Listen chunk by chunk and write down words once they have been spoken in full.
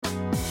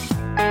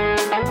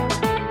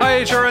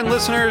HRN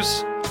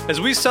listeners.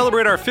 As we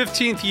celebrate our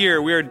 15th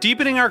year, we are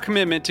deepening our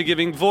commitment to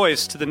giving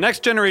voice to the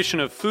next generation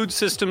of food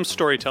systems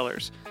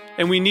storytellers,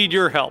 and we need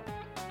your help.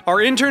 Our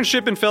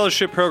internship and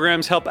fellowship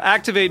programs help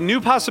activate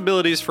new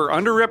possibilities for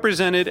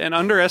underrepresented and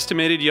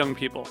underestimated young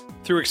people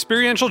through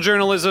experiential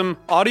journalism,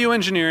 audio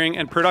engineering,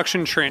 and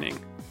production training.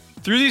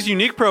 Through these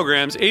unique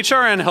programs,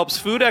 HRN helps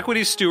food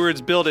equity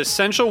stewards build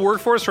essential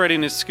workforce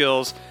readiness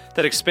skills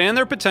that expand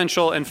their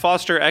potential and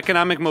foster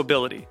economic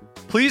mobility.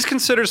 Please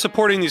consider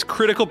supporting these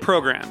critical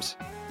programs.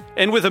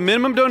 And with a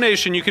minimum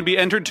donation, you can be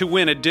entered to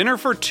win a dinner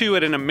for two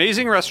at an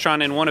amazing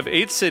restaurant in one of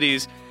 8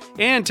 cities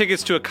and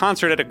tickets to a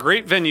concert at a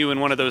great venue in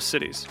one of those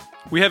cities.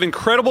 We have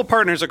incredible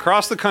partners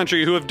across the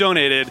country who have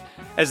donated,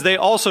 as they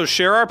also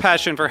share our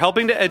passion for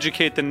helping to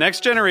educate the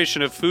next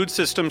generation of food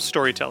systems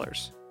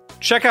storytellers.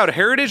 Check out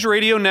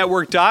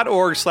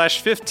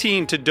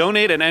heritageradionetwork.org/15 to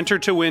donate and enter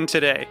to win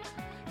today.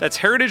 That's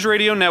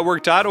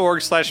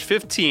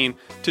heritageradionetwork.org/15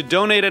 to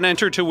donate and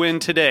enter to win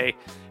today.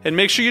 And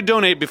make sure you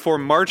donate before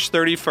March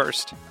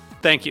 31st.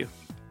 Thank you.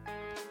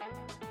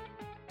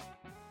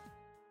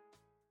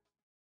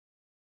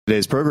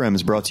 Today's program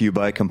is brought to you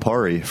by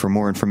Campari. For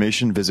more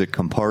information, visit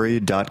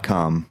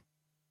Campari.com.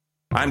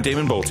 I'm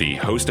Damon Bolte,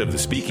 host of The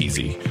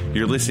Speakeasy.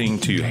 You're listening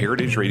to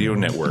Heritage Radio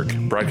Network,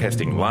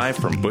 broadcasting live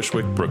from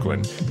Bushwick,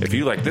 Brooklyn. If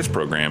you like this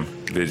program,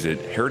 visit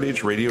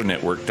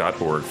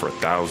heritageradionetwork.org for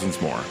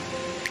thousands more.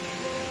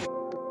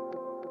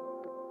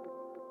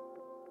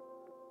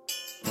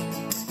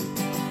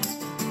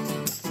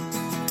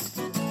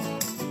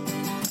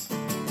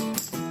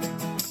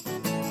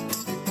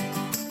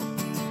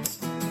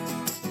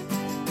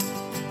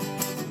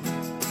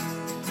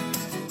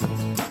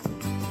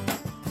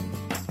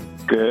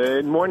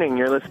 Good morning.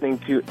 You're listening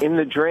to In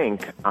the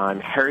Drink on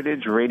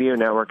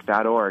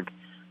heritageradionetwork.org.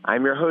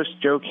 I'm your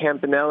host, Joe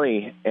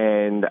Campanale,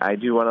 and I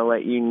do want to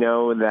let you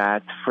know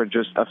that for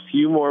just a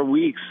few more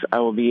weeks, I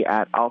will be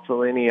at Alta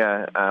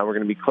Linea. We're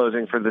going to be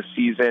closing for the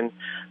season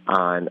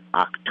on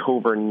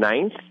October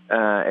 9th.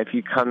 If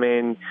you come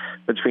in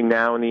between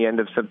now and the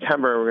end of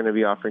September, we're going to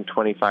be offering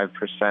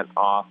 25%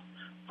 off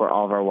for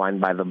all of our wine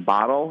by the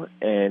bottle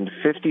and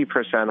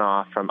 50%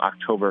 off from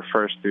October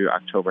 1st through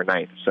October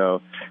 9th.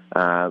 So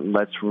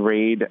let's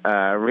raid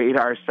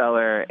our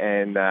cellar,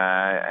 and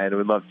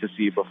we'd love to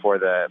see you before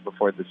the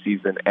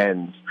season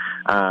ends.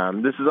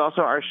 This is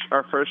also our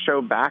first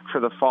show back for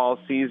the fall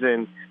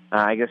season.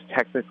 I guess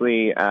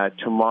technically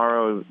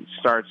tomorrow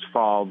starts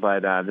fall,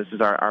 but this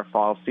is our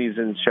fall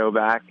season show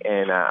back,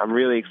 and I'm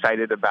really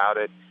excited about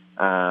it.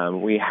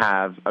 We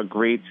have a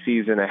great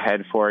season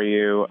ahead for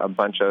you, a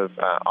bunch of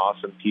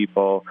awesome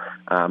people.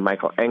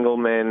 Michael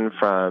Engelman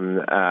from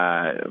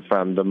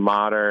The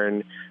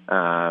Modern.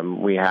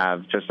 We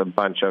have just a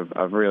bunch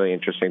of really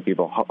interesting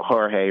people.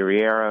 Jorge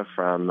Riera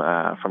from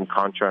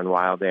Contra and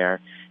Wild Air.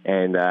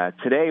 And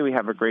today we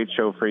have a great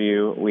show for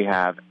you. We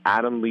have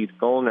Adam Leith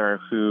Gollner,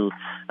 who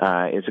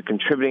is a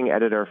contributing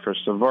editor for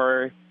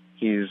Saveur.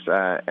 He's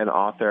an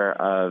author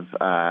of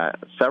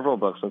several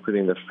books,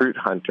 including The Fruit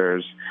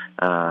Hunters,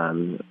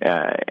 and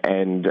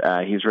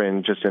he's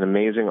written just an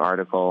amazing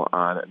article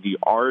on the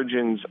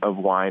origins of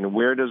wine.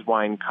 Where does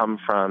wine come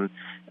from?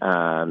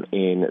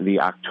 In the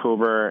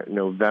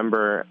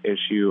October-November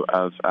issue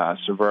of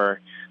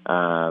Saveur.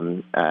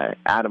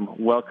 Adam,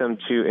 welcome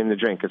to In the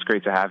Drink. It's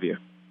great to have you.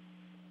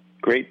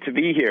 Great to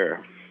be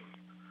here.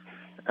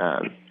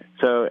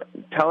 So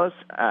tell us,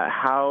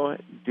 how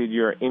did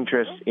your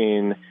interest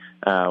in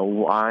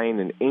wine,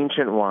 an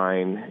ancient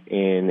wine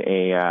in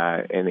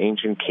an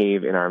ancient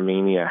cave in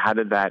Armenia, how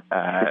did that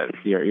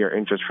your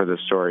interest for the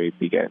story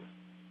begin?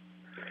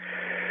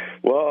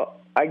 Well,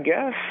 I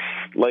guess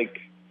like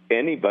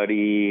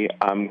anybody,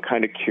 I'm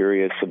kind of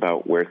curious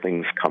about where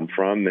things come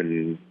from,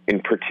 and in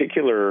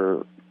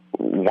particular,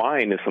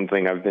 wine is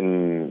something I've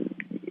been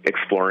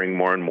exploring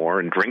more and more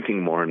and drinking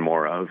more and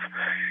more of.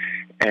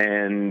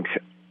 And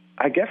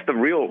I guess the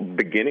real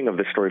beginning of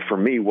the story for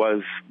me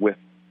was with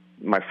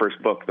my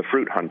first book, The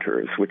Fruit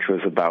Hunters, which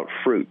was about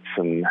fruits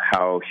and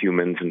how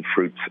humans and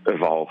fruits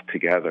evolved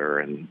together,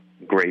 and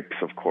grapes,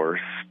 of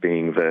course,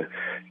 being the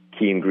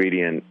key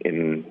ingredient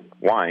in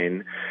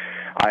wine.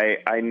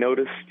 I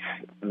noticed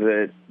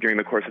that during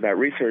the course of that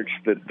research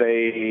that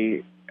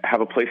they have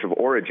a place of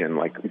origin.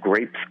 Like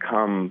grapes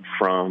come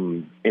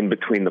from in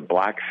between the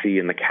Black Sea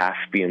and the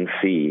Caspian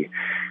Sea,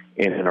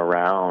 in and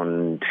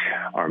around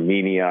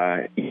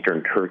Armenia,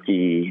 eastern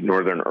Turkey,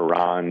 northern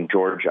Iran,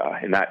 Georgia,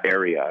 in that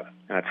area.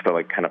 That's the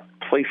like kind of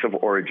place of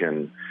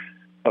origin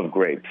of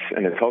grapes.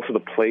 And it's also the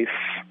place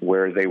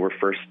where they were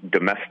first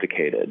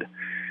domesticated.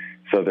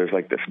 So there's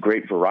like this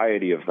great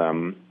variety of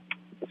them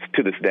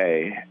to this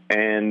day.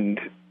 And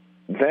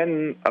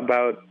then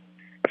about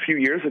a few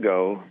years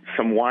ago,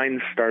 some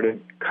wines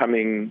started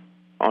coming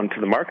onto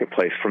the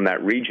marketplace from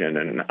that region,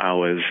 and I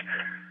was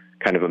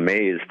kind of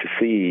amazed to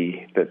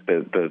see that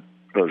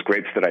those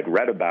grapes that I'd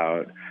read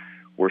about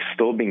were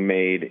still being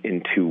made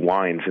into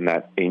wines in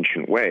that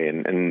ancient way.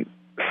 And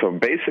so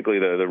basically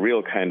the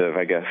real kind of,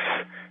 I guess,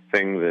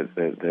 thing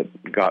that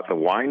got the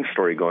wine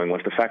story going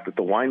was the fact that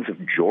the wines of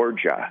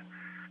Georgia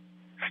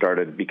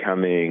started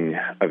becoming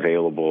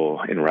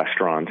available in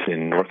restaurants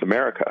in North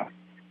America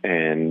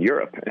and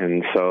Europe.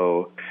 And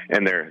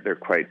they're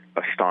quite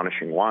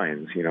astonishing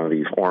wines,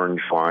 these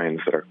orange wines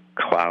that are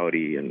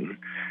cloudy and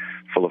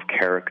full of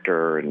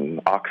character and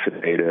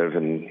oxidative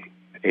and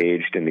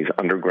aged in these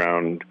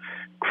underground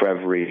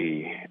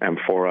Crevry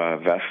amphora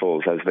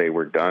vessels as they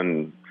were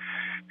done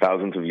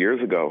thousands of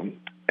years ago.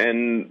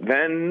 And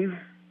then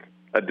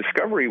a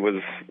discovery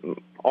was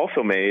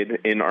also made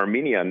in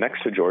Armenia,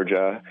 next to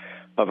Georgia,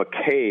 of a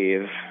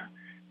cave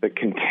that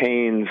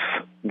contains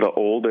the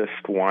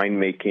oldest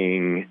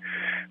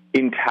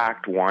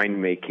intact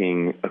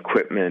winemaking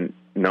equipment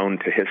known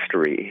to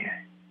history.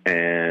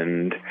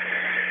 And,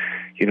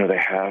 they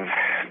have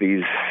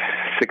these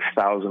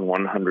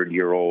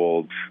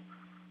 6,100-year-old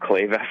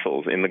clay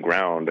vessels in the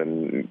ground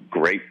and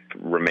grape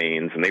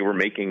remains, and they were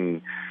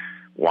making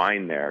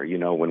wine there,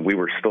 when we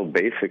were still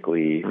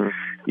basically,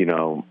 in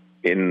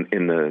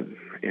the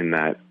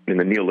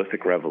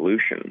Neolithic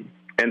Revolution.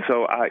 And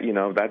so,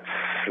 that's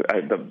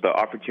the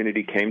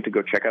opportunity came to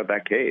go check out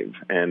that cave,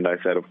 and I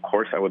said, of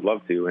course, I would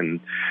love to, and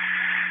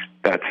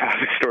that's how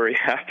the story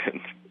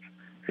happened.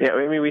 Yeah,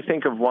 I mean, we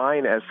think of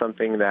wine as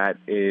something that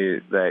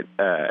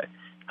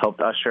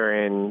helped usher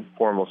in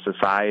formal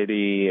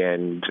society,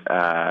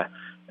 but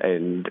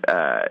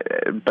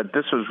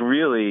this was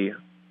really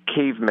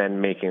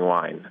cavemen making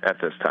wine at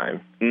this time.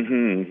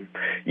 Mm-hmm.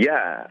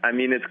 Yeah, I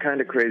mean, it's kind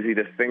of crazy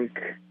to think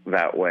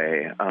that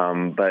way,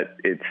 but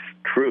it's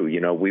true.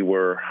 We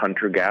were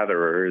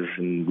hunter-gatherers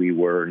and we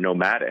were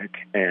nomadic,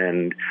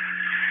 and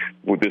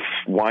this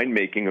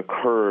winemaking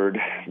occurred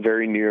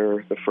very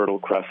near the Fertile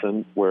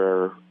Crescent,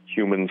 where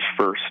humans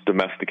first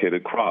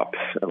domesticated crops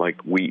like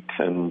wheat.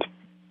 And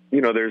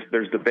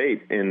there's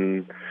debate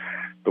in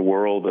the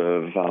world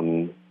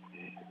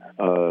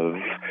of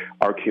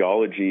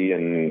archaeology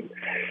and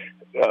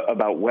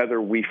about whether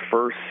we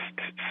first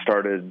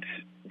started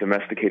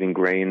domesticating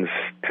grains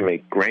to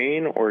make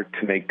grain, or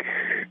to make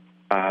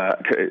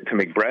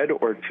bread,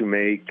 or to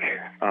make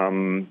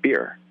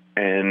beer.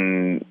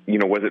 And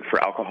was it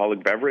for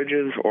alcoholic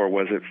beverages, or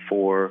was it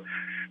for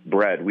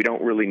bread? We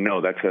don't really know.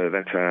 That's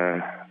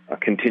a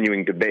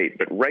continuing debate.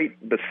 But right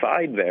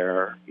beside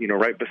there,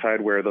 right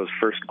beside where those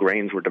first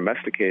grains were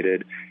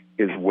domesticated,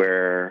 is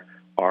where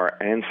our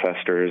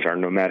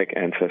nomadic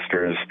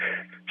ancestors,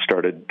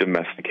 started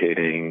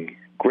domesticating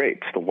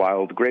grapes, the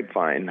wild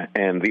grapevine.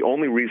 And the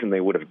only reason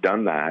they would have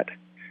done that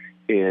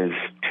is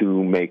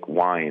to make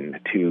wine,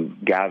 to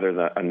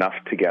gather enough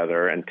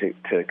together and to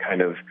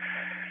kind of,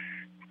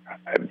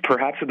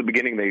 perhaps at the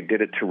beginning they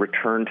did it to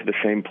return to the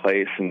same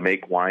place and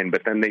make wine,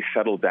 but then they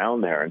settled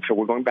down there. And so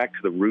we're going back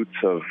to the roots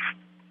of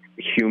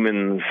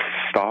humans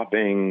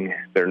stopping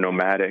their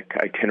nomadic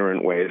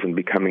itinerant ways and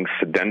becoming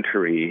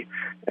sedentary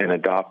and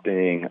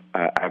adopting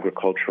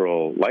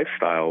agricultural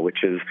lifestyle,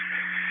 which is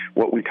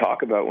what we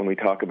talk about when we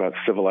talk about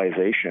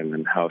civilization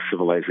and how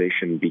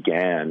civilization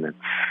began. It's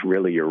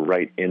really, you're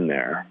right in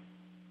there.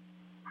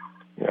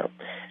 Yeah.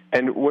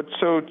 And what's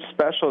so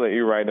special that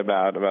you write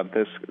about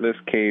this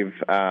cave,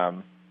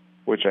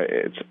 which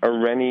it's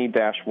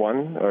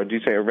Areni-1, or do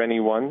you say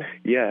Areni-1?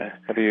 Yeah,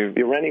 the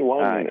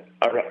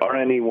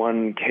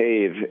Areni-1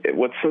 cave.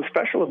 What's so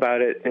special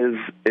about it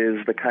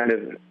is the kind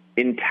of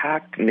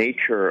intact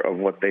nature of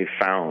what they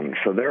found.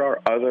 So there are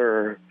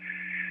other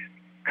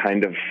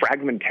kind of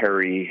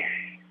fragmentary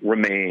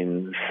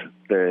remains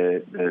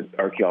that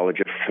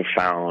archaeologists have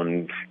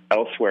found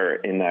elsewhere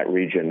in that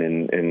region,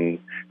 in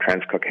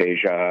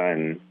Transcaucasia,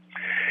 and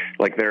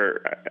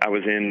I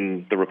was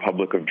in the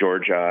Republic of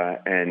Georgia,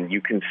 and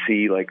you can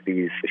see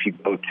these, if you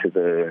go to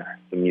the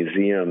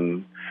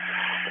museum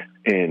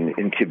in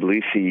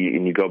Tbilisi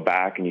and you go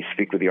back and you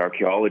speak with the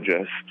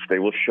archaeologists, they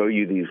will show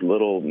you these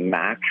little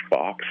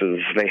matchboxes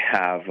they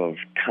have of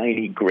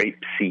tiny grape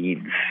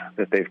seeds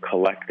that they've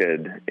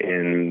collected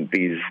in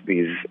these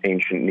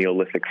ancient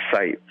Neolithic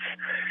sites.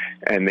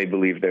 And they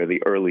believe they're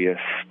the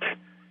earliest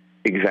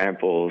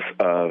examples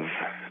of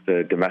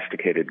the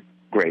domesticated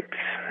grapes.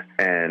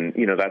 And,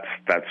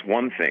 that's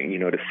one thing,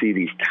 to see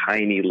these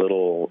tiny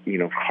little,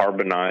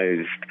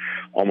 carbonized,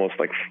 almost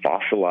like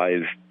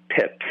fossilized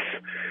pips.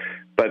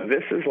 But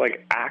this is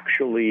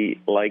actually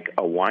like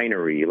a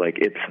winery.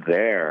 It's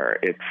there.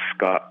 It's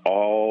got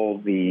all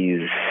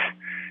these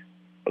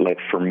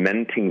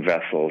fermenting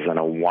vessels and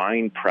a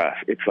wine press.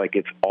 It's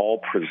it's all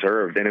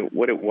preserved. And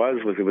what it was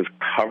it was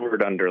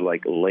covered under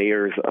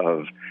layers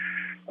of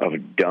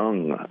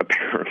dung,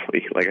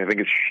 apparently. I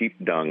think it's sheep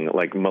dung,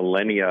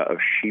 millennia of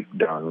sheep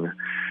dung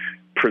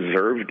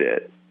preserved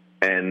it.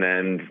 And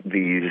then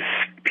these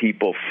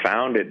people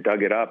found it,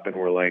 dug it up, and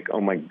were like,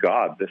 oh my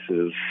God, this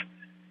is,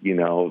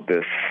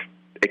 this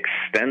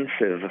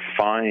extensive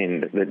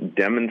find that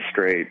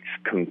demonstrates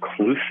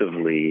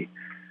conclusively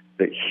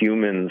that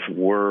humans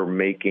were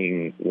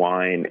making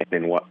wine and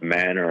in what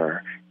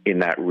manner in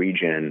that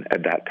region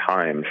at that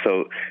time.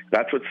 So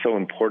that's what's so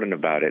important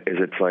about it, is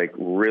it's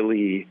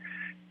really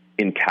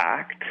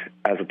intact,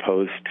 as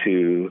opposed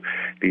to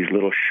these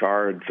little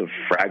shards of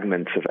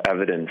fragments of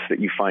evidence that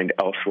you find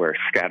elsewhere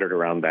scattered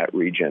around that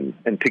region.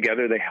 And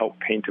together they help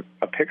paint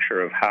a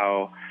picture of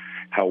how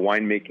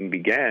winemaking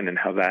began and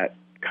how that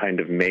kind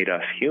of made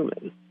us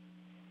human.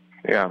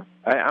 Yeah.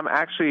 I'm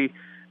actually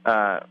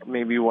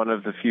maybe one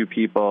of the few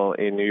people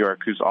in New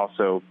York who's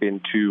also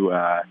been to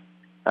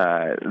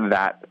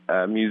that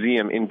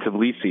museum in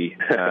Tbilisi.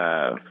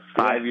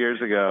 5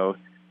 years ago,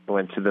 I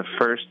went to the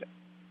first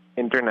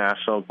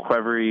International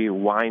Qvevri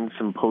Wine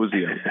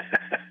Symposium.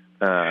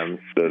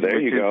 So there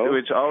you go.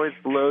 Which always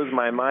blows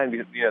my mind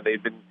because,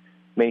 they've been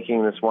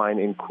making this wine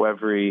in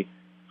Qvevri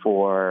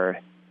for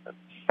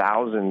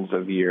thousands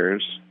of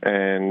years,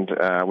 and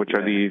which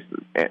are these,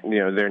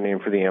 they're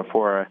named for the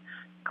amphora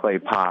clay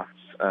pots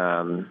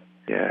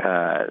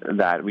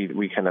that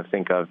we kind of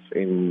think of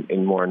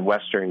in more in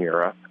Western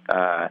Europe.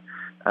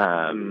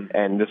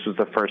 And this was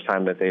the first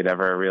time that they'd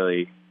ever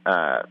really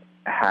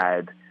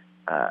had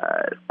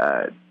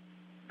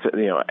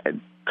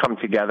come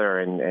together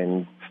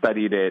and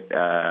studied it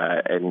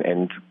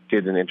and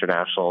did an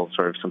international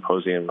sort of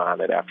symposium on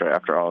it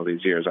after all of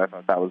these years. I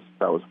thought that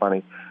was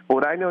funny. But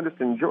what I noticed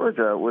in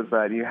Georgia was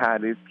that you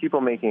had these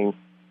people making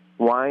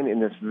wine in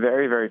this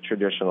very, very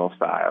traditional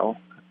style,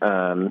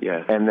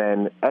 and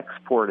then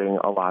exporting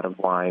a lot of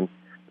wine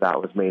that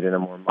was made in a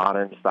more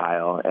modern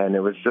style. And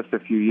it was just a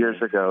few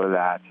years ago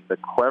that the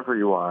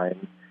Qvevri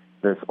wine,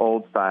 this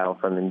old style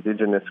from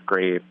indigenous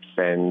grapes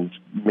and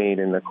made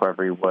in the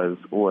Qvevri,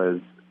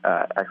 was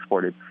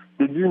exported.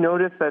 Did you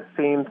notice that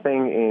same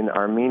thing in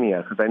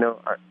Armenia? Because I know,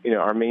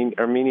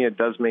 Armenia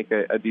does make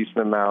a decent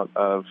amount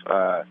of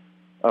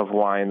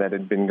wine that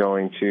had been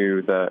going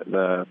to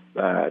to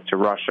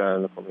Russia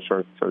and the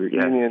former Soviet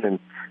Union.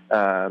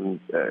 And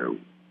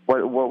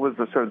what was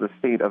the sort of the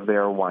state of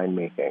their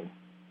winemaking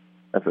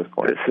at this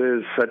point? This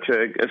is such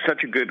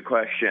a good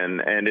question,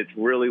 and it's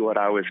really what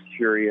I was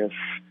curious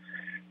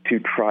to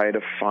try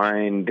to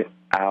find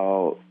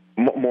out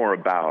more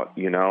about.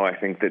 I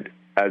think that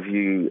as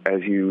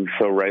you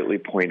so rightly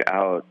point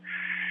out,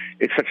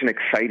 it's such an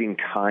exciting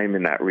time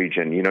in that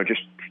region.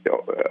 Just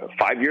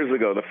 5 years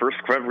ago, the first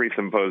Qvevri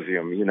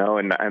Symposium,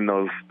 and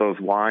those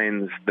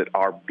wines that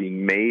are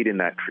being made in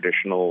that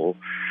traditional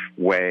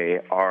way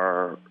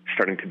are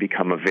starting to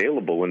become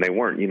available when they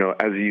weren't.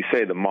 As you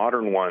say, the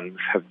modern ones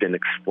have been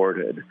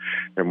exported.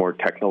 They're more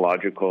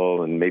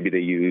technological, and maybe they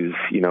use,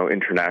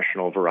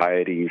 international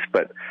varieties.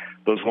 But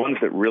those ones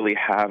that really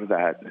have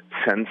that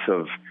sense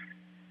of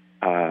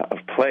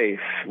place,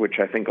 which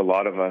I think a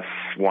lot of us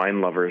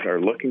wine lovers are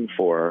looking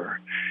for,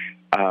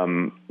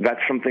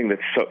 that's something that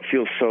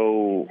feels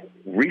so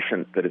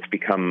recent that it's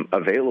become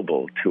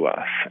available to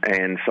us.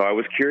 And so I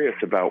was curious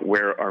about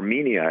where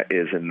Armenia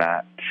is in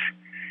that,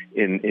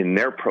 in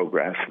their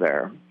progress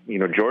there.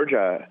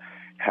 Georgia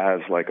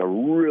has like a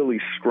really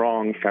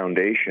strong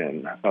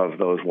foundation of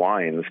those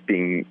wines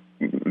being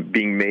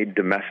made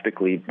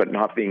domestically, but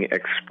not being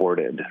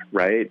exported,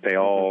 right? They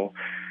all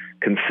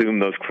consume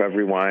those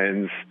Qvevri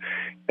wines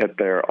at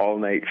their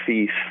all-night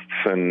feasts,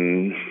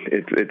 and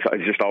it's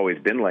just always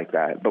been like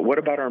that. But what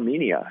about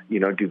Armenia?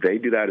 Do they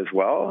do that as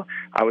well?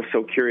 I was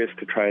so curious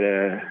to try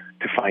to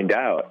find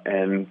out,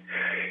 and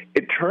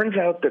it turns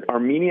out that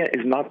Armenia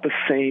is not the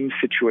same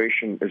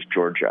situation as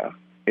Georgia.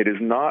 It is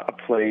not a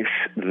place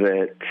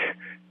that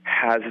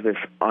has this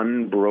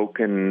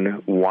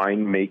unbroken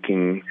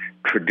winemaking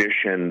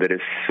tradition that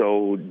is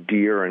so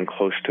dear and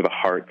close to the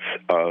hearts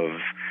of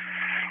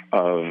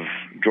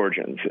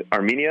Georgians.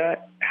 Armenia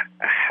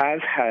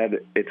has had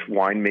its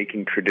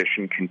winemaking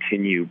tradition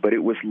continue, but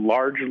it was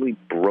largely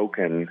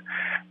broken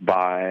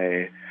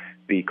by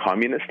the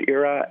communist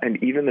era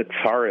and even the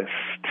Tsarist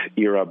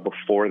era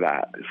before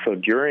that. So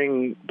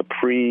during the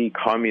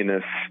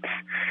pre-communist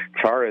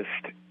Tsarist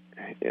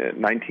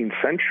 19th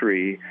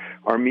century,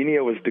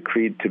 Armenia was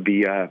decreed to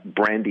be a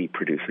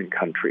brandy-producing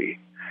country.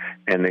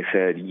 And they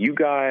said, you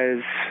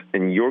guys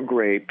and your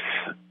grapes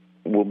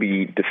will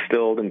be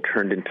distilled and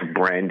turned into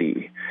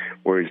brandy.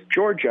 Whereas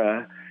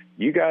Georgia,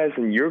 you guys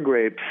and your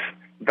grapes,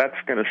 that's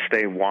going to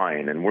stay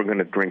wine, and we're going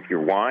to drink your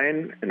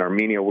wine. In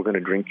Armenia, we're going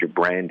to drink your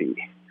brandy.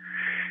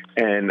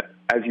 And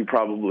as you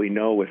probably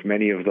know, with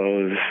many of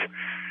those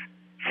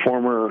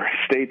former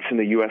states in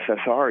the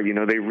USSR,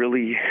 they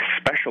really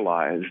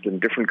specialized,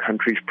 and different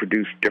countries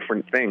produced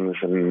different things.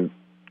 And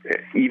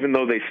even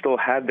though they still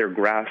had their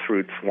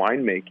grassroots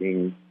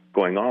winemaking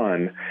going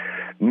on,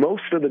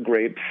 most of the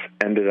grapes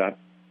ended up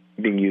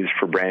being used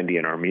for brandy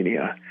in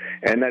Armenia.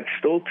 And that's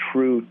still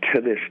true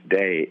to this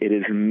day. It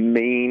is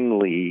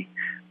mainly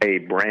a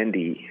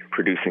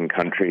brandy-producing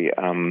country.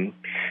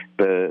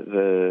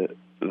 The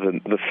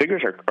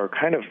figures are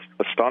kind of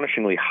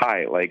astonishingly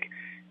high. Like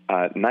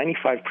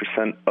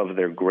 95% of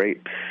their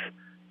grapes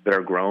that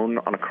are grown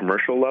on a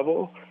commercial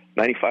level,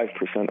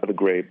 95% of the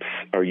grapes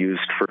are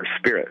used for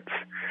spirits.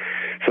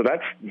 So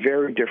that's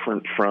very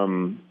different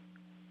from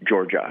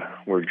Georgia,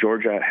 where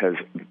Georgia has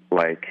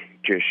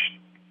just,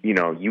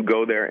 you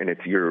go there and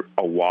you're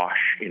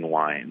awash in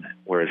wine.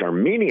 Whereas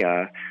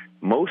Armenia,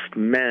 most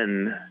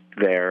men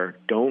there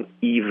don't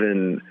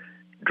even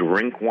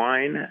drink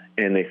wine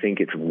and they think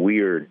it's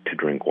weird to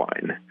drink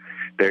wine.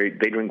 They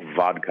drink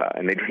vodka,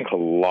 and they drink a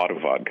lot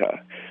of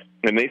vodka.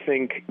 And they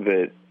think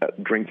that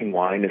drinking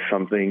wine is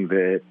something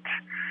that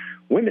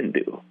women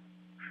do,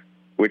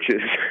 which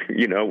is,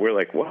 we're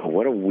like, wow,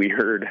 what a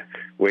weird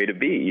way to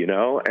be,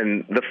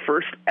 And the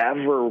first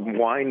ever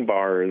wine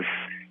bars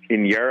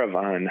in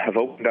Yerevan have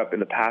opened up in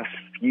the past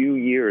few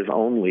years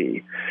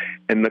only,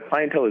 and the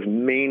clientele is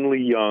mainly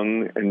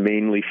young and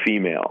mainly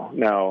female.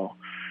 Now,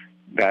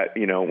 that,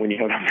 when you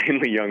have a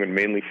mainly young and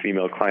mainly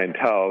female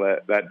clientele,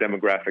 that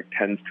demographic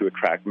tends to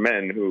attract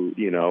men who,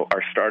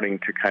 are starting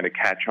to kind of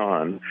catch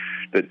on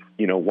that,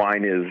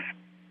 wine is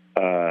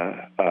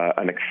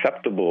an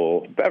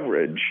acceptable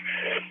beverage.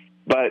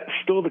 But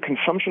still, the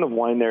consumption of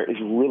wine there is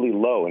really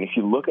low. And if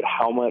you look at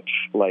how much,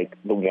 like,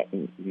 the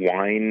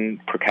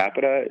wine per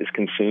capita is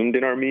consumed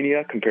in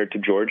Armenia compared to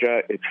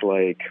Georgia, it's,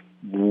 like,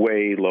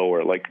 way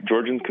lower. Like,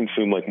 Georgians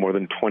consume, like, more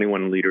than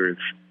 21 liters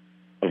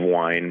of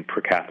wine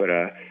per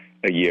capita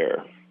a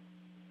year.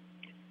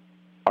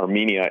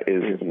 Armenia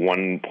is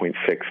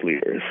 1.6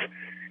 liters.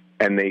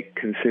 And they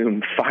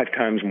consume 5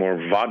 times more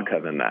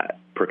vodka than that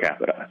per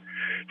capita.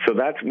 So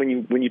that's when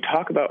you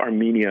talk about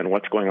Armenia and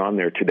what's going on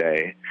there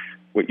today,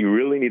 what you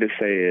really need to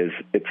say is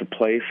it's a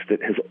place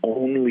that has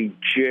only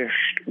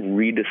just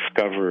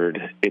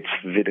rediscovered its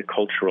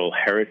viticultural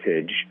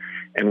heritage.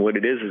 And what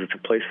it is it's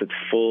a place that's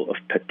full of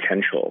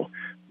potential.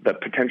 The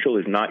potential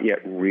is not yet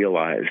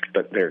realized,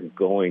 but they're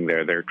going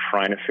there. They're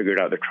trying to figure it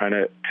out. They're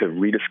trying to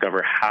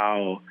rediscover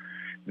how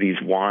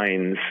these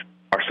wines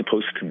are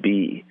supposed to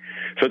be.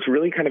 So it's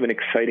really kind of an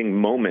exciting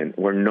moment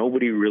where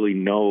nobody really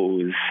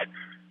knows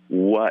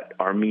what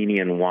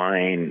Armenian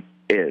wine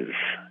is.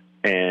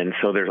 And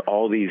so there's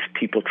all these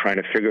people trying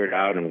to figure it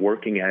out and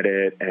working at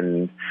it,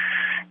 and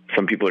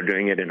some people are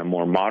doing it in a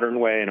more modern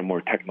way, in a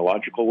more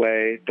technological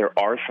way. There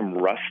are some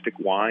rustic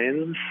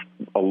wines.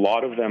 A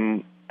lot of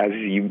them, as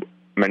you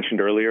mentioned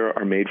earlier,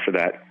 are made for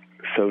that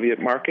Soviet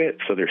market,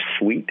 so they're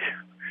sweet.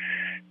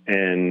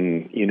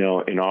 And,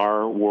 in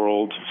our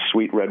world,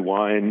 sweet red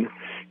wine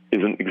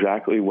isn't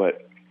exactly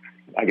what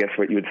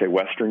you would say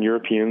Western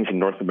Europeans and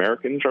North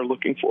Americans are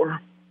looking for.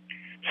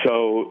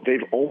 So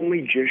they've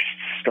only just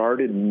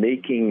started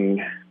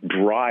making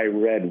dry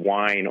red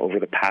wine over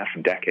the past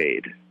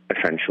decade,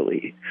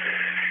 essentially.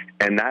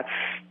 And that's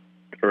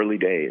early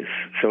days.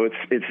 So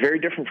it's very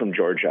different from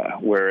Georgia,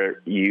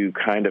 where you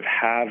kind of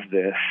have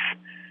this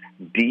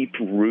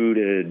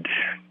deep-rooted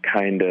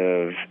kind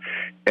of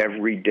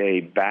everyday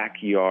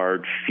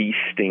backyard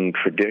feasting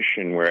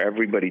tradition where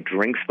everybody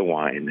drinks the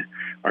wine.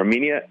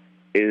 Armenia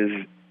is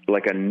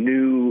like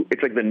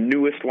it's like the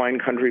newest wine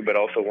country, but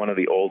also one of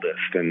the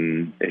oldest,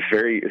 and it's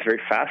very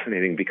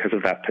fascinating because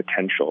of that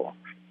potential.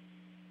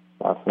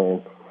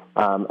 Fascinating.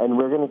 And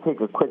we're going to take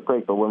a quick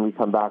break, but when we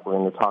come back, we're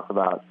going to talk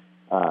about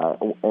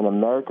an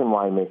American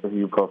winemaker who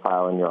you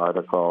profile in your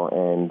article,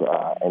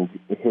 and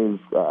his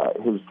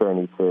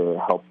journey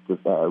to help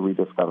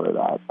rediscover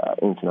that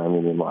ancient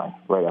Armenian wine.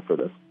 Right after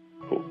this.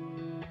 Cool.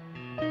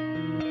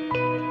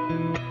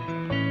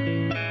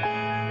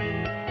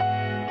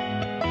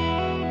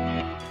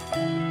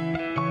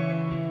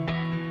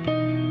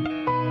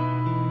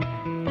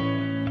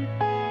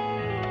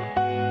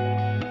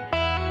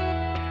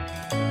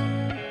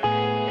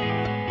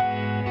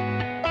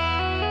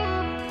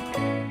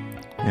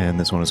 And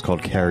this one is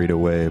called Carried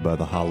Away by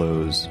the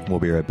Hollows. We'll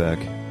be right back.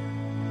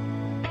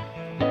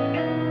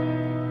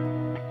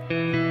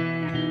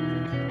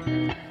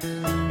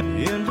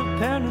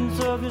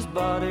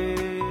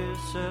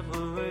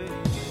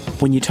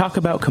 When you talk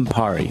about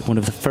Campari, one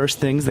of the first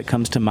things that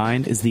comes to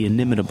mind is the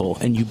inimitable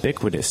and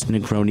ubiquitous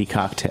Negroni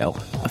cocktail,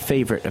 a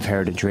favorite of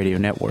Heritage Radio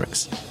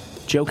Network's.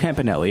 Joe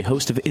Campanale,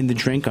 host of In the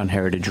Drink on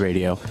Heritage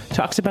Radio,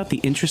 talks about the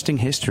interesting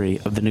history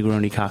of the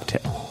Negroni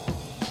cocktail.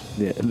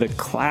 The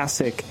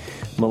classic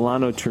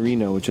Milano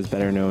Torino, which is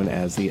better known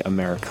as the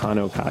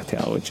Americano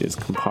cocktail, which is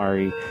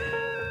Campari,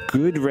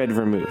 good red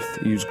vermouth.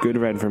 Use good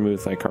red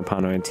vermouth like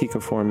Carpano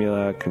Antica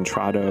formula,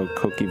 Contrado,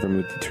 Cocchi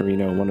Vermouth di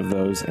Torino, one of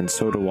those, and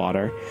soda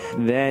water.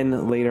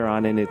 Then later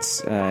on in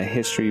its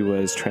history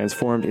was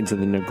transformed into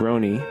the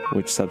Negroni,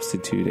 which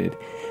substituted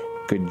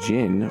good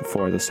gin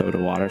for the soda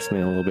water,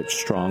 something a little bit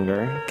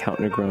stronger. Count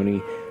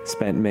Negroni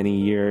spent many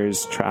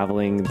years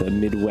traveling the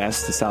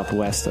Midwest, the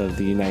Southwest of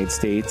the United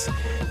States,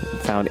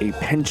 found a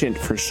penchant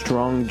for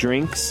strong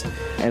drinks,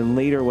 and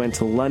later went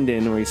to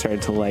London where he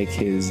started to like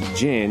his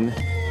gin,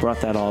 brought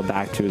that all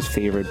back to his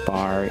favorite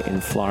bar in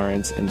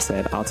Florence and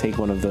said, I'll take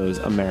one of those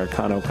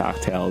Americano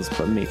cocktails,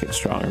 but make it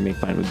stronger,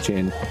 make mine with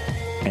gin.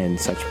 And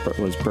such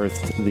was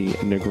birthed the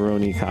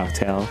Negroni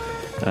cocktail.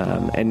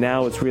 And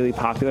now it's really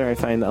popular. I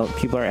find that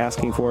people are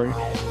asking for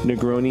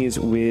Negronis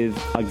with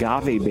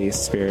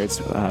agave-based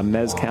spirits,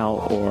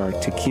 mezcal or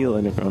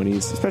tequila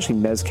Negronis, especially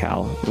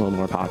mezcal, a little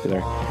more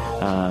popular.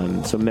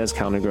 So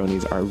mezcal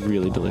Negronis are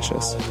really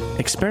delicious.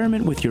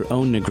 Experiment with your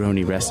own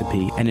Negroni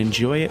recipe and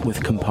enjoy it with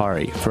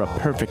Campari for a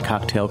perfect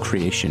cocktail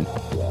creation.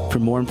 For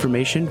more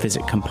information,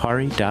 visit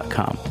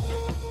Campari.com.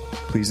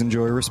 Please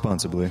enjoy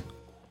responsibly.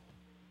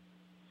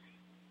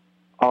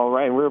 All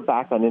right, we're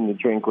back on In the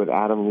Drink with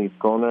Adam Leith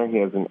Gollner. He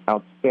has an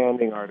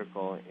outstanding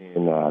article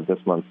in this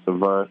month's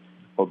Saveur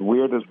called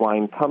Where Does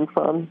Wine Come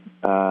From?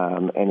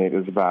 And it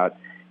is about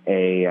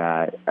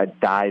a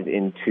dive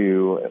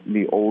into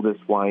the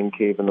oldest wine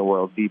cave in the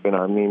world, deep in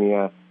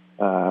Armenia,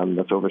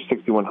 that's over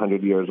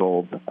 6,100 years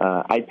old.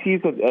 I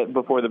teased it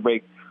before the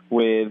break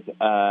with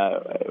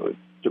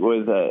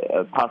was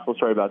a possible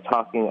story about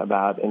talking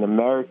about an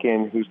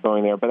American who's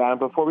going there. But Adam,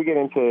 before we get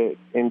into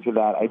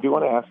that, I do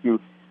want to ask you,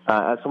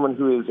 as someone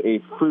who is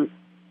a fruit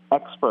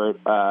expert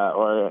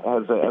or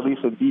has at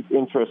least a deep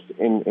interest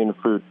in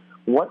fruit,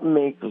 what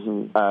makes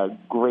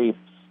grapes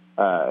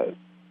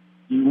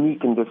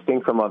unique and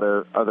distinct from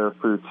other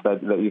fruits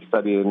that you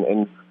study,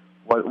 and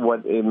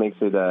what it makes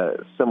it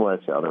similar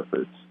to other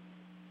fruits?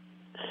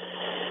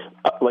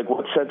 Like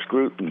what sets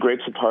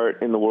grapes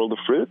apart in the world of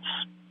fruits?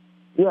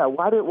 Yeah,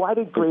 why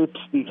did grapes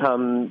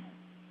become,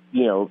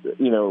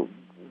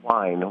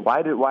 wine?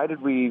 Why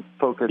did we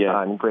focus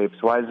on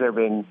grapes? Why has there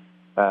been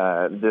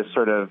this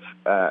sort of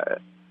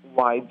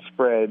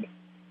widespread?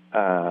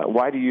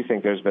 Why do you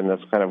think there's been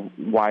this kind of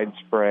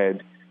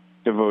widespread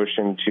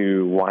devotion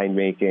to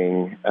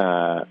winemaking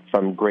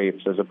from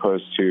grapes, as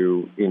opposed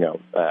to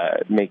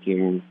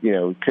making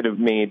could have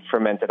made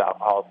fermented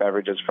alcoholic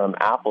beverages from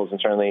apples, and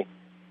certainly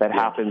that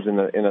happens in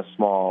a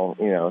small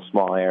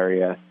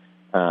area.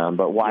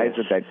 But why is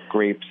it that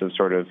grapes have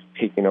sort of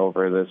taken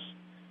over this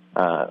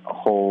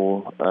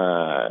whole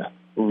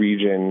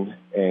region,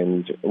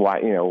 and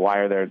why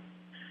are there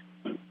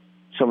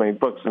so many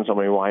books and so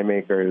many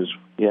winemakers?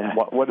 Yeah,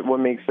 what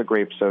makes the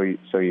grape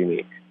so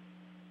unique?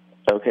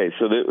 Okay,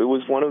 so it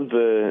was one of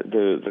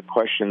the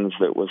questions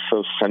that was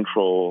so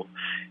central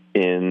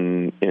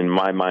in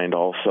my mind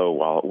also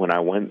when I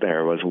went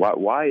there, was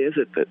why is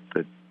it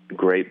that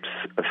grapes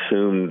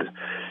assumed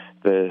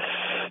this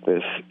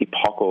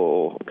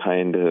epochal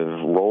kind of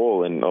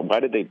role, and why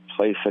did they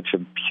play such a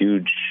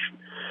huge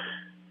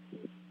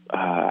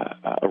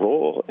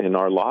role in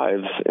our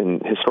lives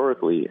and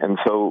historically? And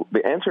so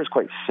the answer is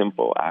quite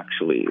simple,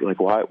 actually. Like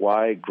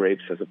why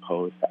grapes as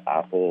opposed to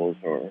apples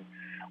or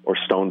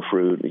stone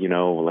fruit,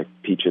 like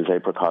peaches,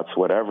 apricots,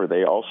 whatever.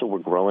 They also were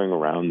growing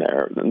around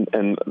there.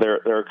 And there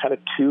are kind of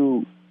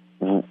two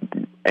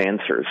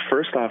answers.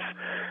 First off,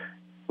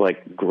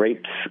 like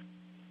grapes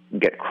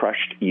get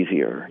crushed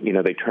easier.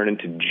 They turn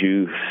into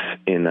juice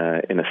in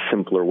a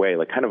simpler way,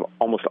 like kind of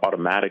almost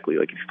automatically.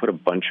 Like if you put a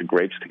bunch of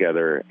grapes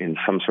together in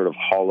some sort of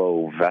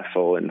hollow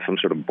vessel, in some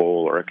sort of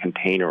bowl or a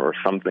container or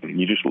something, and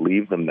you just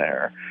leave them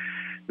there,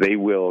 they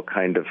will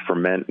kind of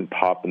ferment and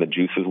pop, and the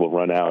juices will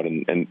run out,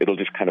 and it'll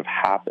just kind of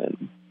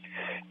happen.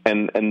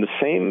 And the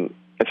same,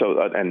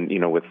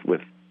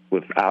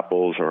 with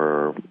apples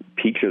or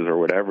peaches or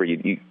whatever,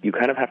 you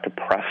kind of have to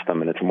press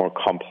them, and it's a more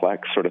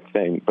complex sort of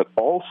thing. But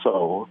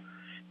also,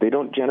 they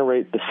don't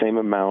generate the same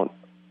amount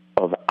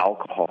of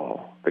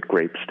alcohol that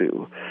grapes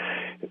do.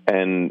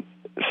 And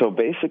so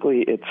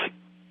basically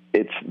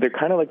they're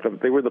kind of like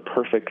they were the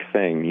perfect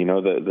thing.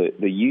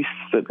 The yeasts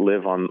that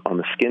live on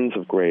the skins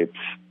of grapes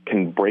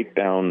can break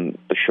down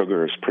the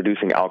sugars,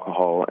 producing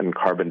alcohol and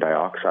carbon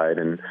dioxide,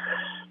 and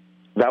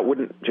that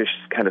wouldn't just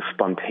kind of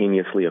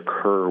spontaneously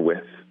occur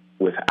with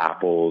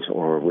apples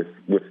or with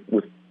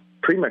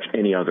pretty much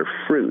any other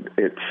fruit.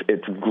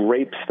 It's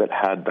grapes that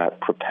had that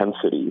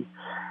propensity.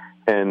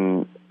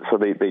 And so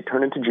they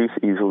turn into juice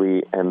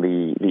easily, and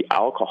the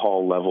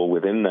alcohol level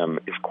within them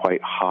is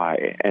quite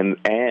high, and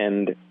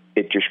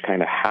it just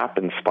kind of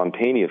happens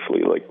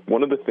spontaneously. Like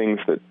one of the things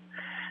that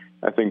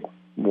I think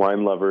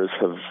wine lovers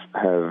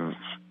have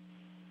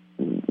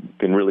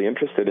been really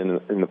interested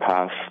in the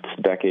past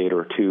decade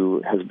or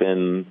two has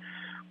been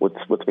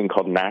what's been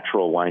called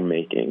natural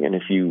winemaking. And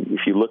if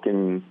you look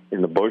in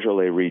the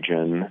Beaujolais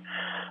region,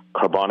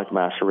 carbonic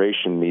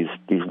maceration,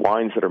 these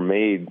wines that are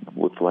made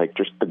with like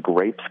just the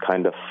grapes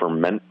kind of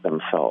ferment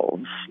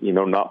themselves,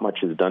 not much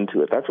is done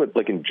to it. That's what,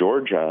 like in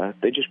Georgia,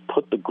 they just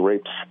put the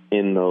grapes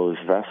in those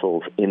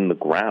vessels in the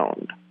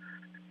ground.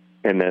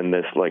 And then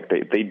this, like,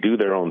 they do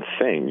their own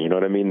thing, you know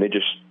what I mean? They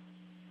just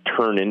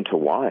turn into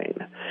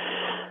wine.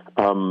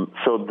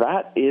 So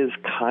that is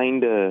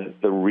kind of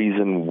the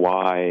reason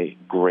why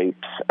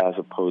grapes, as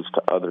opposed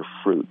to other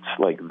fruits,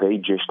 like they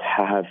just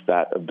have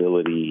that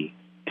ability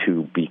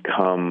to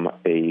become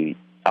a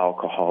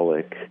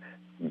alcoholic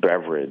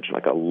beverage,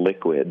 like a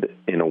liquid,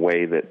 in a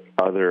way that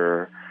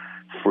other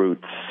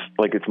fruits,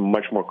 like it's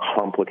much more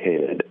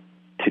complicated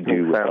to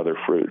do with other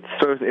fruits.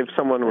 So if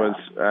someone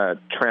was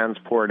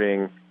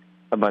transporting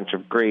a bunch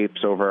of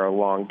grapes over a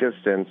long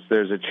distance,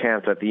 there's a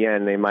chance at the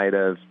end they might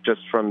have,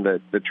 just from the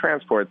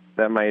transport,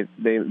 they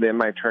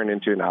might turn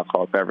into an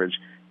alcoholic beverage,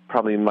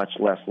 probably much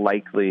less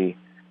likely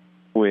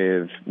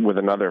with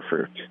another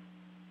fruit.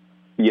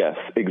 Yes,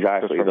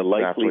 exactly. The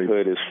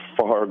likelihood is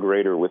far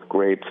greater with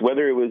grapes,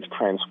 whether it was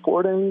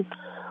transporting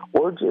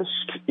or just,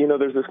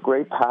 there's this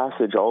great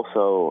passage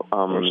also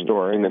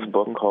in this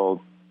book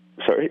called,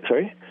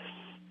 sorry?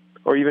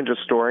 Or even just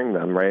storing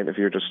them, right? If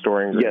you're just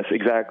storing them. Yes,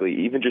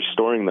 exactly. Even just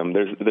storing them.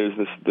 There's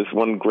this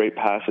one great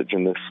passage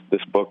in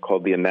this book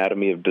called The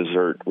Anatomy of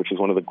Dessert, which is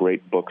one of the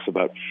great books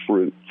about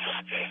fruits.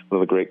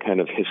 One of the great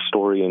kind of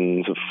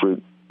historians of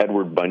fruit,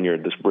 Edward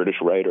Bunyard, this British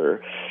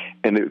writer.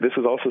 And this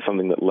is also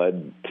something that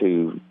led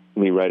to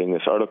me writing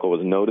this article,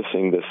 was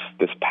noticing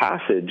this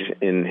passage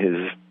in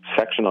his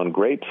section on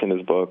grapes in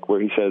his book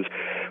where he says,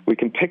 we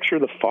can picture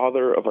the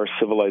father of our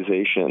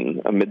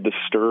civilization amid the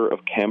stir of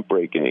camp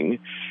breaking,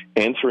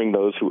 answering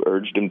those who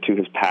urged him to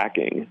his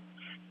packing.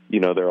 You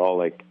know, they're all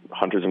like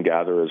hunters and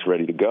gatherers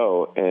ready to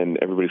go, and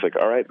everybody's like,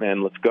 all right,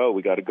 man, let's go.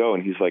 We got to go.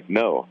 And he's like,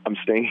 no, I'm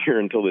staying here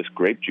until this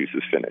grape juice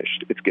is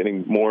finished. It's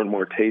getting more and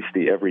more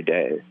tasty every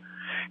day.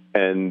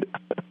 And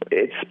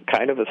it's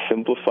kind of a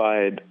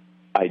simplified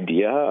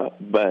idea,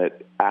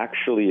 but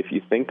actually, if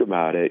you think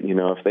about it, you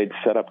know, if they'd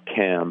set up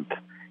camp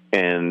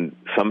and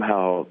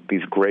somehow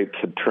these grapes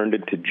had turned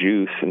into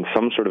juice in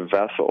some sort of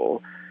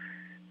vessel,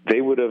 they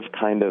would have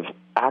kind of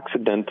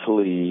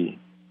accidentally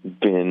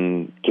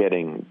been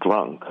getting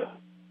drunk.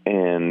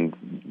 And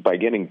by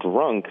getting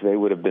drunk, they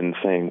would have been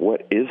saying,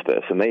 what is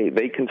this? And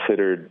they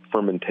considered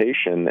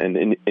fermentation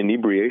and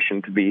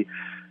inebriation to be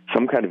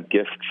some kind of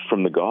gift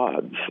from the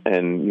gods.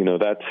 And, you know,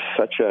 that's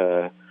such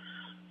a,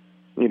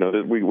 you know,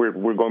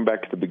 we're going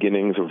back to the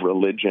beginnings of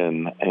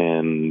religion,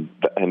 and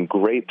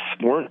grapes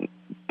weren't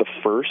the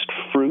first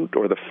fruit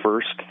or the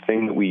first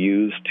thing that we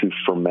used to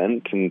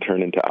ferment and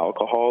turn into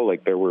alcohol.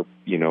 Like there were,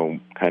 you know,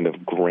 kind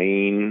of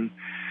grain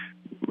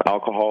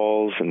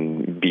alcohols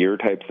and beer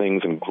type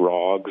things and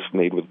grogs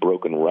made with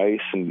broken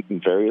rice and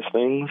various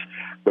things.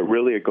 But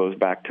really it goes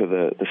back to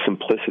the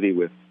simplicity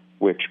with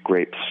which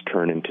grapes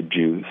turn into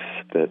juice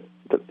that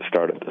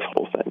started this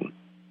whole thing.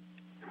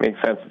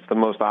 Makes sense. It's the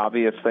most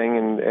obvious thing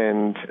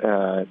and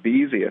the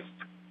easiest.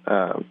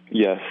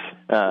 Yes.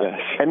 Yes.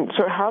 And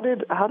so, how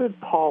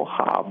did Paul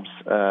Hobbs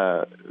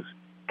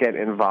get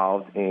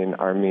involved in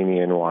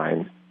Armenian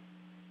wine?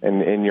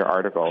 In your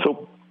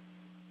article.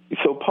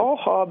 So Paul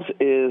Hobbs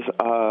is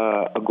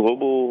a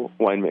global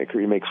winemaker.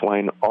 He makes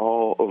wine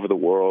all over the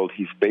world.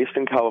 He's based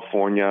in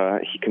California.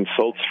 He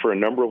consults for a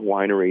number of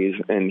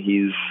wineries, and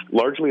he's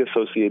largely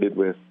associated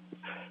with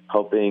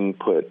helping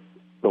put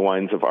the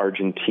wines of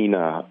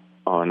Argentina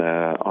on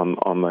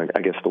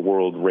the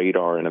world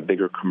radar in a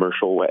bigger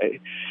commercial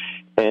way.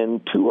 And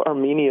two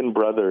Armenian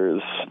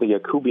brothers, the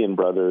Yakubian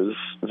brothers,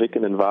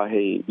 Viken and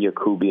Vahe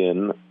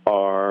Yakubian,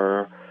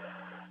 are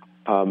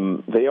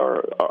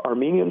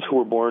Armenians who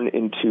were born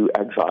into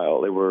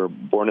exile. They were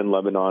born in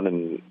Lebanon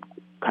and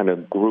kind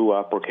of grew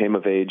up or came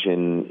of age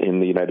in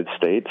the United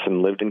States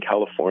and lived in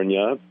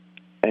California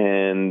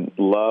and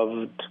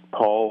loved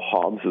Paul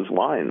Hobbs's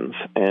wines.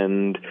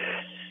 And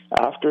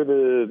after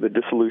the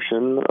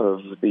dissolution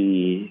of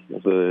the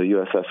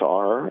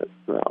USSR,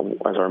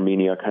 as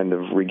Armenia kind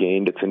of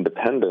regained its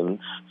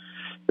independence,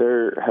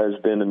 there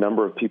has been a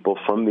number of people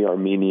from the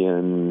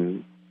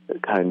Armenian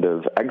kind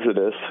of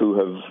exodus who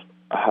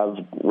have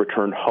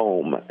returned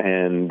home,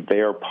 and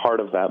they are part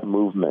of that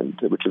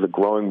movement, which is a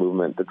growing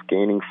movement that's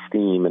gaining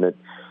steam, and it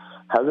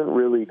hasn't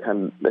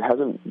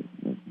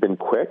been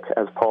quick.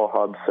 As Paul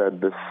Hobbs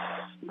said, this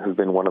has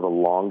been one of the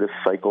longest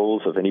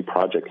cycles of any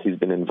project he's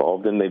been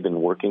involved in. They've been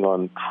working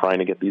on trying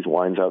to get these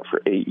wines out for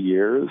 8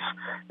 years,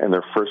 and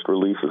their first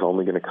release is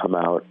only going to come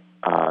out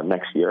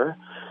next year.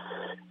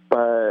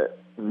 But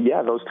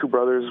yeah, those two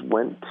brothers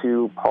went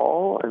to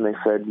Paul and they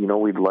said, you know,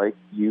 we'd like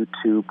you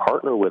to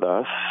partner with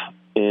us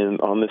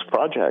on this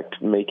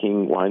project,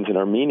 making wines in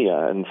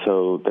Armenia. And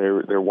so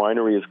their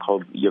winery is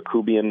called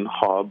Yakubian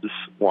Hobbs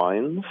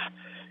Wines.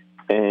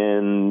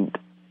 And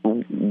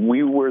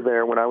we were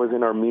there when I was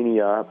in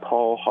Armenia.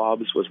 Paul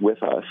Hobbs was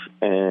with us,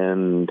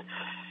 and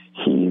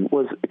he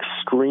was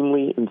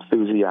extremely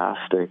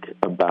enthusiastic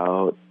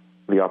about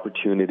the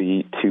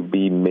opportunity to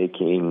be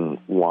making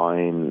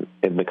wine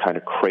in the kind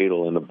of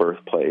cradle in the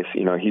birthplace.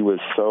 You know, he was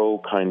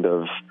so kind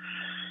of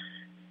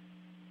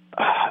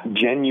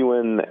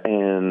genuine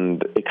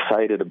and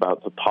excited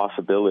about the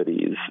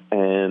possibilities,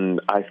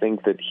 and I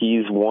think that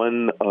he's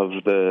one of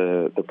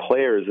the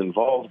players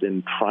involved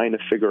in trying to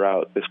figure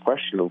out this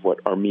question of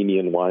what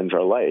Armenian wines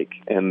are like.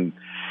 And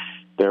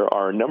there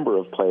are a number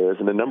of players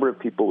and a number of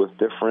people with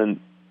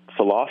different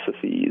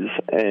philosophies,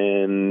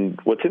 and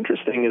what's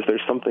interesting is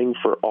there's something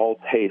for all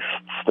tastes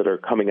that are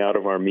coming out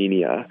of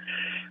Armenia.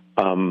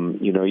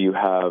 You know, you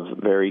have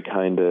very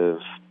kind of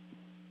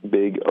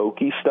big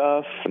oaky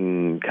stuff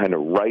and kind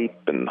of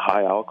ripe and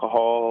high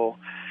alcohol.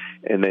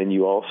 And then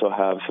you also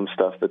have some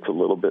stuff that's a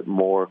little bit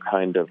more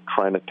kind of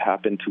trying to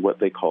tap into what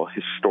they call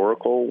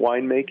historical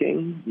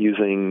winemaking,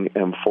 using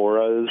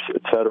amphoras,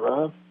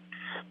 etc.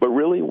 But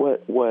really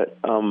what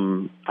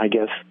I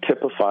guess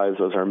typifies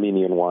those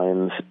Armenian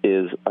wines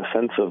is a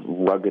sense of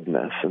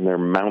ruggedness, and they're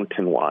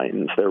mountain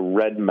wines. They're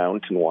red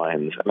mountain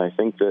wines. And I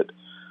think that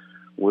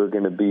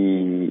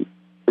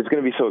it's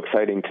going to be so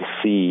exciting to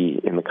see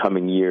in the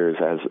coming years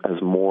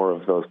as more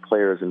of those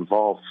players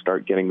involved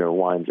start getting their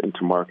wines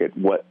into market,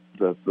 what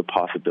the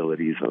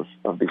possibilities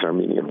of these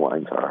Armenian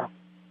wines are.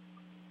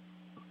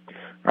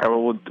 All right,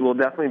 well, we'll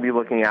definitely be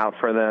looking out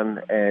for them,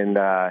 and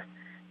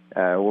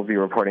we'll be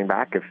reporting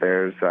back if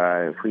there's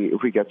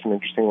if we get some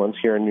interesting ones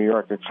here in New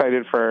York.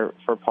 Excited for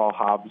Paul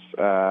Hobbs'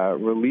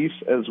 release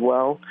as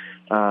well.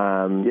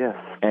 Yes,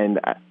 and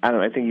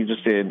I think you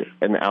just did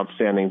an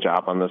outstanding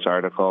job on this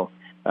article.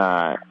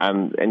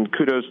 And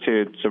kudos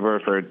to Saveur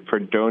for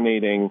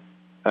donating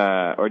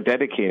or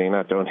dedicating,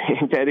 not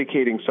donating,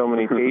 dedicating so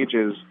many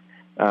pages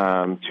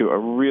to a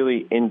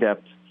really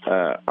in-depth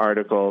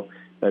article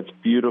that's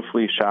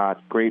beautifully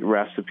shot, great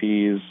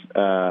recipes.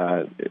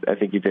 I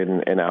think you did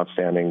an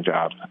outstanding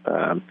job.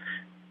 Thank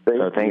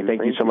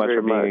you so much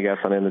for being a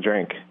guest on In the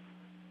Drink.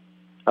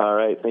 All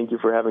right, thank you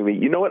for having me.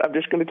 You know what? I'm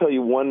just going to tell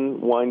you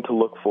one wine to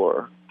look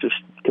for, just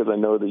because I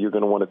know that you're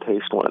going to want to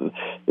taste one.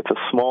 It's a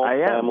small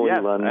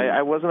family-run.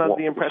 I wasn't under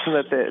the impression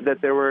that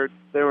they were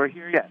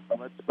here yet. So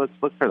let's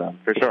look for them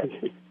for sure.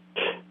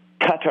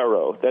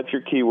 Cataro, that's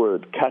your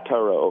keyword.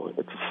 Cataro.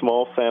 It's a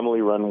small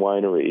family-run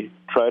winery.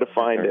 Try to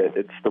find it.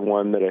 It's the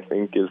one that I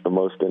think is the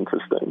most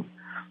interesting.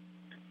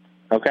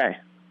 Okay,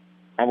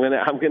 I'm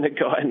gonna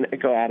go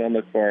out and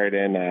look for it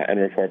and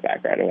report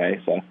back right away.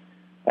 So.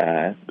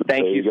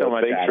 Thank you so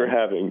much, Thanks Adam. for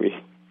having me.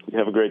 You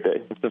have a great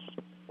day. It's a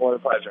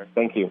pleasure.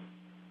 Thank you.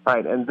 All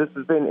right, and this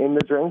has been In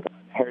the Drink on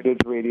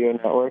Heritage Radio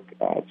Network.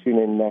 Tune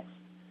in next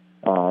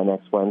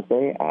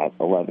Wednesday at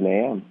 11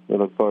 a.m. We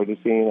look forward to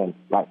seeing you then.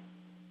 Bye.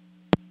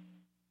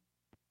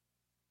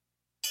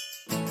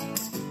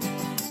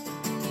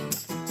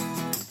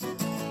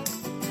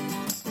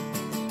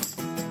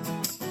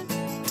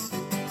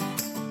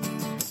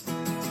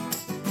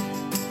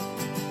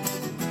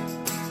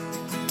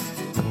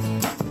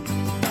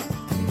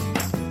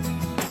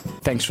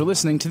 Thanks for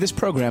listening to this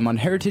program on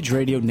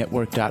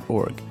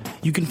heritageradionetwork.org.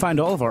 You can find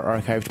all of our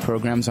archived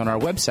programs on our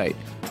website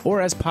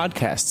or as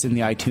podcasts in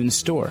the iTunes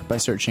Store by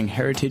searching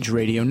Heritage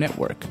Radio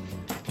Network.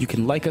 You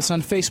can like us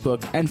on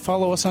Facebook and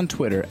follow us on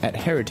Twitter at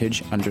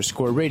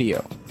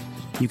 @heritage_radio.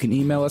 You can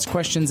email us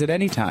questions at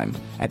any time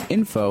at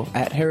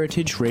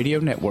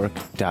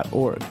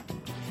info@heritageradionetwork.org.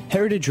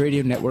 Heritage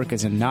Radio Network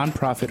is a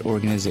nonprofit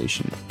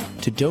organization.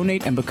 To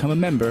donate and become a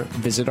member,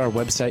 visit our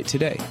website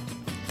today.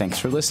 Thanks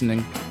for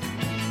listening.